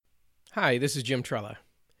Hi, this is G Trela.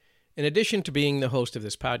 In addition to being the host of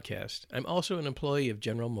this podcast, I'm also an employee of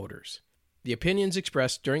General Motors. The opinions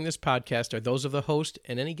expressed during this podcast are those of the host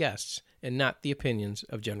and any guests, and not the opinions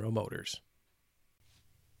of General Motors.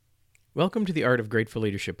 Welcome to the Art of Grateful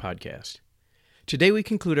Leadership podcast. Today we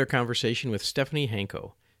conclude our conversation with Stephanie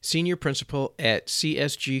Hanko, Senior Principal at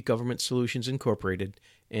CSG Government Solutions Incorporated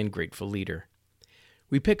and Grateful Leader.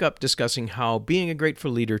 We pick up discussing how being a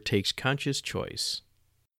grateful leader takes conscious choice.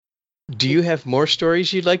 Do you have more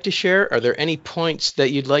stories you'd like to share? Are there any points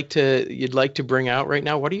that you'd like to bring out right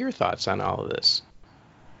now? What are your thoughts on all of this?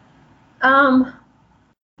 I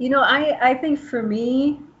think for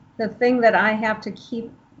me, the thing that I have to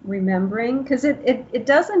keep remembering, because it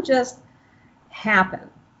doesn't just happen,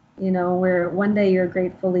 where one day you're a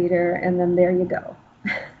grateful leader and then there you go.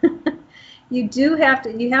 You have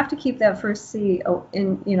to keep that first C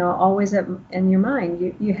always in your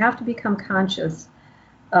mind. You have to become conscious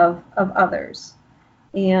of others,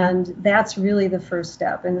 and that's really the first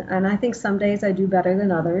step. And I think some days I do better than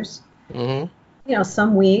others. Mm-hmm.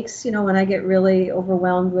 Some weeks, when I get really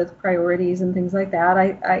overwhelmed with priorities and things like that,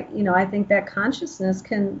 I think that consciousness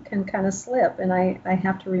can kind of slip, and I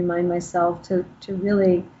have to remind myself to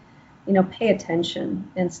really, pay attention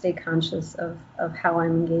and stay conscious of how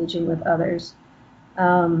I'm engaging with others.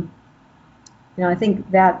 I think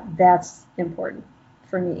that's important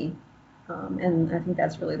for me. And I think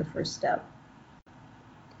that's really the first step.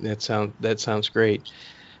 That sounds great.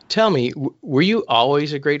 Tell me, were you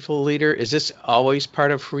always a grateful leader? Is this always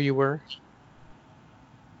part of who you were?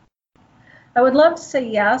 I would love to say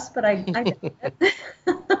yes, but I think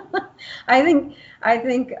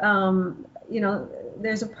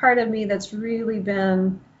there's a part of me that's really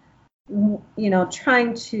been,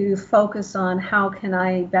 trying to focus on how can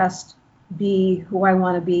I best be who I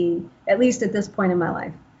want to be, at least at this point in my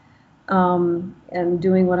life. And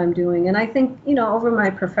doing what I'm doing. And I think, over my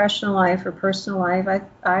professional life or personal life,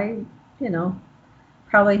 I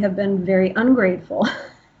probably have been very ungrateful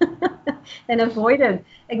and avoided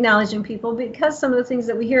acknowledging people because some of the things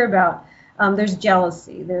that we hear about, there's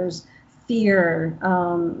jealousy, there's fear.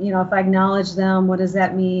 If I acknowledge them, what does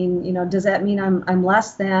that mean? Does that mean I'm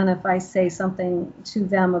less than if I say something to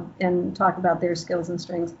them and talk about their skills and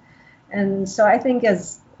strengths? And so I think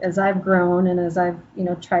as I've grown and as I've,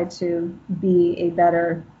 tried to be a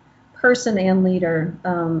better person and leader,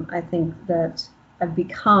 I think that I've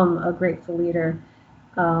become a grateful leader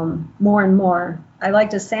more and more. I like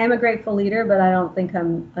to say I'm a grateful leader, but I don't think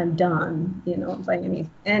I'm done, by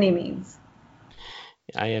any means.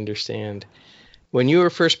 I understand. When you were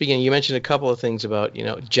first beginning, you mentioned a couple of things about,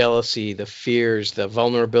 jealousy, the fears, the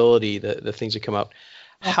vulnerability, the things that come up.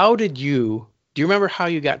 How did you... Do you remember how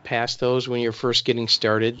you got past those when you're first getting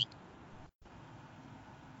started?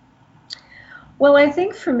 Well, I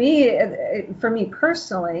think for me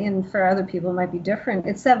personally, and for other people it might be different,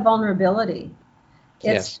 it's that vulnerability.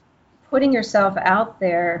 It's putting yourself out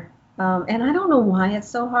there. And I don't know why it's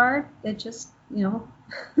so hard. It just, it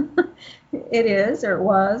is, or it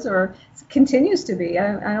was, or it continues to be.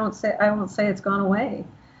 I won't say it's gone away.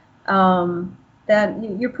 That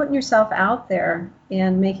you're putting yourself out there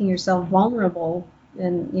and making yourself vulnerable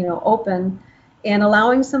and, open and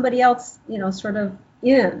allowing somebody else, sort of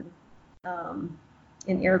in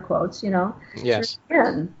air quotes, Yes.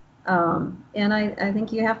 in. And I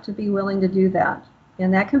think you have to be willing to do that.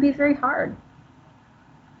 And that can be very hard.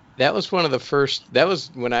 That was when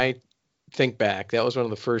I think back, that was one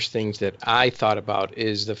of the first things that I thought about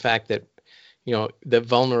is the fact that, the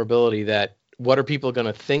vulnerability that, what are people going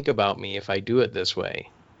to think about me if I do it this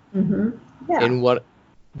way? Mm-hmm. Yeah.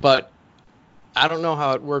 But I don't know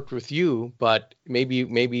how it worked with you, but maybe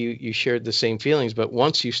you shared the same feelings. But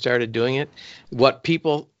once you started doing it, what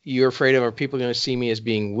people you're afraid of, are people going to see me as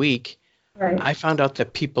being weak? Right. I found out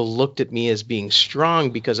that people looked at me as being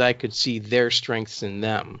strong because I could see their strengths in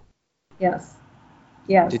them. Yes.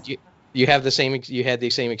 Did you had the same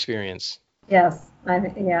experience? Yes. I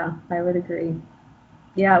would agree.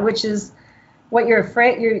 Yeah, which is what you're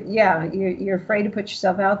afraid. You're afraid to put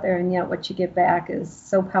yourself out there, and yet what you get back is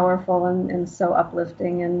so powerful and so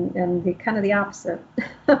uplifting, and the kind of the opposite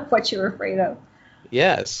of what you're afraid of.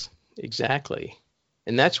 Yes, exactly.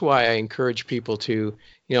 And that's why I encourage people to,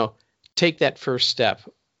 take that first step.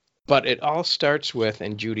 But it all starts with,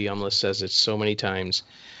 and Judith Umlas says it so many times,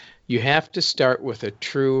 you have to start with a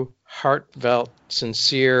true, heartfelt,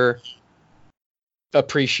 sincere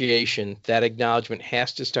appreciation. That acknowledgement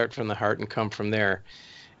has to start from the heart and come from there.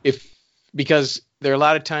 Because there are a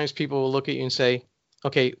lot of times people will look at you and say,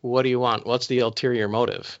 okay, what do you want? What's the ulterior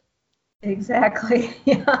motive? Exactly.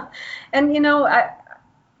 Yeah. And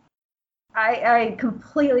I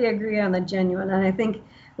completely agree on the genuine, and I think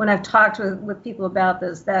when I've talked with people about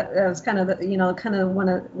this, that was kind of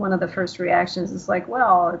one of the first reactions. Is like,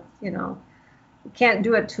 well, you can't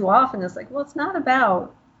do it too often. It's like, well, it's not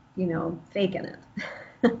about faking it.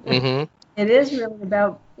 Mm-hmm. It is really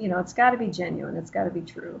about it's got to be genuine. It's got to be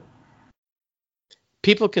true.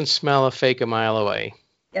 People can smell a fake a mile away.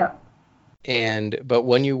 Yeah. But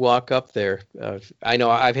when you walk up there, I know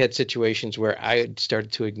I've had situations where I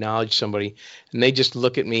started to acknowledge somebody, and they just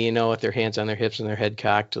look at me, with their hands on their hips and their head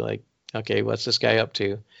cocked, like, okay, what's this guy up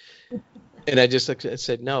to? And I just looked and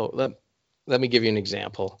said, no, let me give you an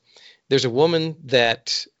example. There's a woman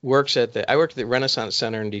that works I worked at the Renaissance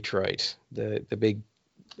Center in Detroit, the big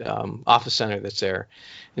office center that's there.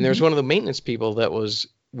 And there's one of the maintenance people that was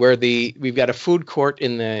where we've got a food court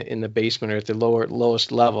in the basement or at the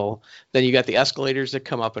lowest level. Then you got the escalators that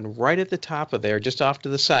come up, and right at the top of there, just off to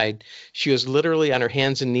the side, she was literally on her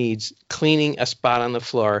hands and knees cleaning a spot on the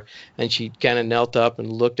floor. And she kind of knelt up and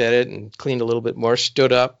looked at it and cleaned a little bit more,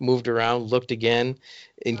 stood up, moved around, looked again,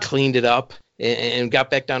 and cleaned it up, and got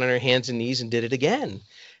back down on her hands and knees and did it again.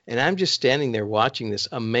 And I'm just standing there watching this,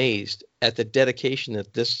 amazed at the dedication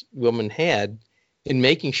that this woman had in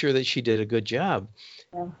making sure that she did a good job.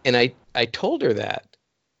 Yeah. And I told her that.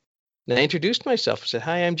 And I introduced myself. I said,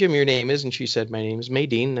 hi, I'm Jim. Your name is? And she said, my name is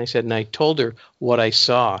Maydeen. And I said, and I told her what I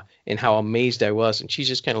saw and how amazed I was. And she's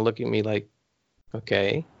just kind of looking at me like,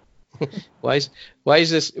 okay, why is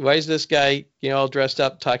this guy, all dressed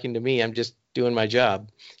up talking to me? I'm just doing my job.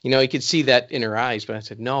 You could see that in her eyes. But I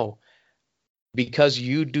said, no, because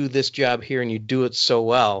you do this job here and you do it so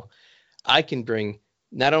well, I can bring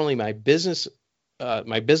not only my business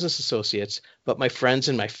associates, but my friends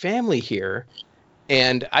and my family here,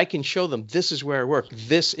 and I can show them this is where I work.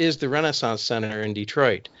 This is the Renaissance Center in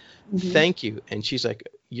Detroit. Mm-hmm. Thank you. And she's like,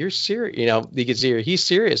 you're serious? You could see her. He's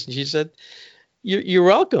serious. And she said, you're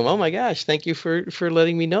welcome. Oh my gosh. Thank you for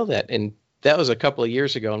letting me know that. And that was a couple of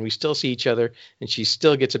years ago, and we still see each other, and she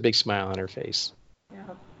still gets a big smile on her face.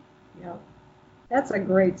 Yeah. That's a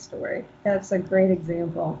great story. That's a great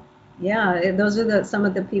example. Yeah, those are some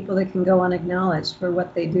of the people that can go unacknowledged for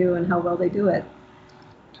what they do and how well they do it.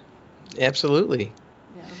 Absolutely.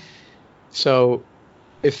 Yeah. So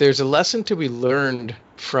if there's a lesson to be learned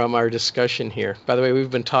from our discussion here, by the way, we've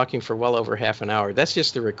been talking for well over half an hour. That's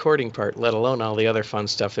just the recording part, let alone all the other fun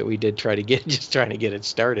stuff that we did trying to get it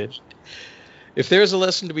started. If there's a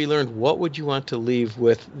lesson to be learned, what would you want to leave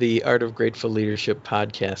with the Art of Grateful Leadership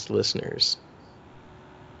podcast listeners?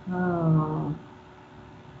 Oh.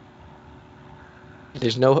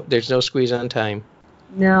 There's no squeeze on time.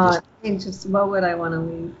 No, I think just what would I want to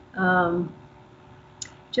leave?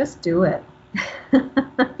 Just do it. I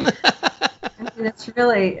mean, it's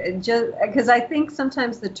really just because I think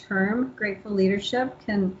sometimes the term grateful leadership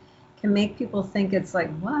can make people think it's like,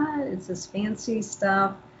 what? It's this fancy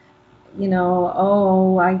stuff, or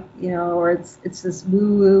it's this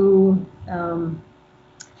woo-woo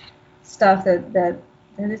stuff that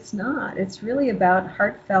it's not. It's really about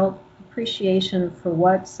heartfelt appreciation for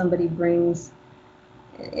what somebody brings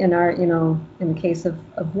in the case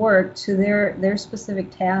of work to their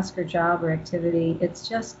specific task or job or activity. It's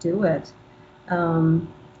just do it.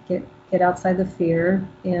 Get outside the fear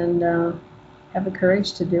and have the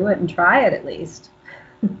courage to do it and try it at least.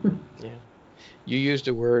 Yeah. You used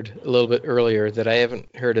a word a little bit earlier that I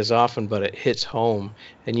haven't heard as often, but it hits home.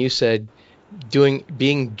 And you said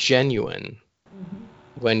being genuine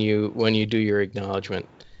when you do your acknowledgement.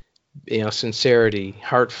 Sincerity,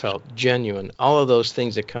 heartfelt, genuine, all of those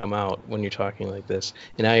things that come out when you're talking like this.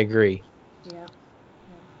 And I agree. Yeah.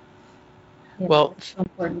 Well, it's so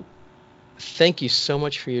important. Thank you so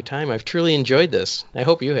much for your time. I've truly enjoyed this. I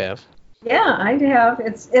hope you have. Yeah, I have.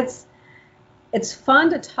 It's fun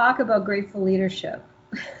to talk about grateful leadership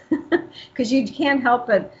because you can't help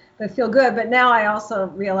but feel good. But now I also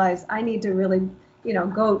realize I need to really,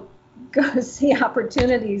 go see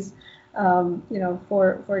opportunities,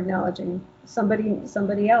 for acknowledging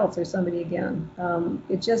somebody else or somebody again.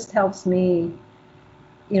 It just helps me,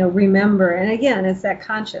 remember. And again, it's that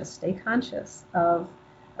stay conscious of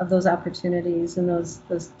those opportunities and those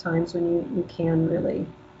times when you can really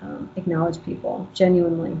acknowledge people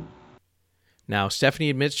genuinely. Now, Stephanie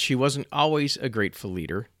admits she wasn't always a grateful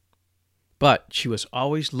leader, but she was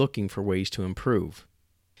always looking for ways to improve.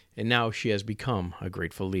 And now she has become a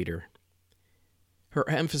grateful leader. Her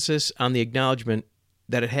emphasis on the acknowledgement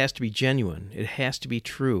that it has to be genuine, it has to be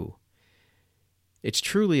true. It's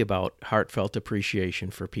truly about heartfelt appreciation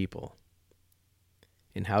for people.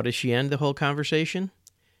 And how does she end the whole conversation?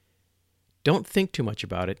 Don't think too much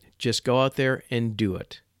about it. Just go out there and do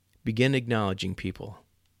it. Begin acknowledging people.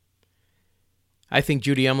 I think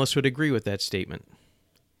Judy Umlas would agree with that statement.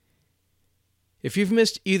 If you've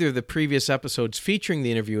missed either of the previous episodes featuring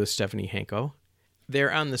the interview with Stephanie Hanko,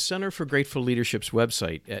 they're on the Center for Grateful Leadership's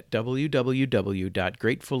website at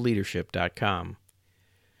www.gratefulleadership.com.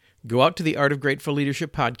 Go out to the Art of Grateful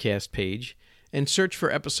Leadership podcast page and search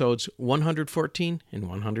for episodes 114 and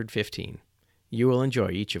 115. You will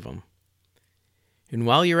enjoy each of them. And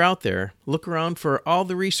while you're out there, look around for all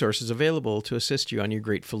the resources available to assist you on your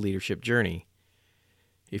grateful leadership journey.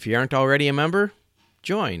 If you aren't already a member,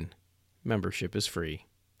 join. Membership is free.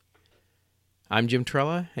 I'm G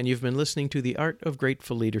Trela, and you've been listening to the Art of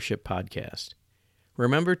Grateful Leadership podcast.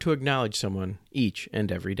 Remember to acknowledge someone each and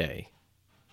every day.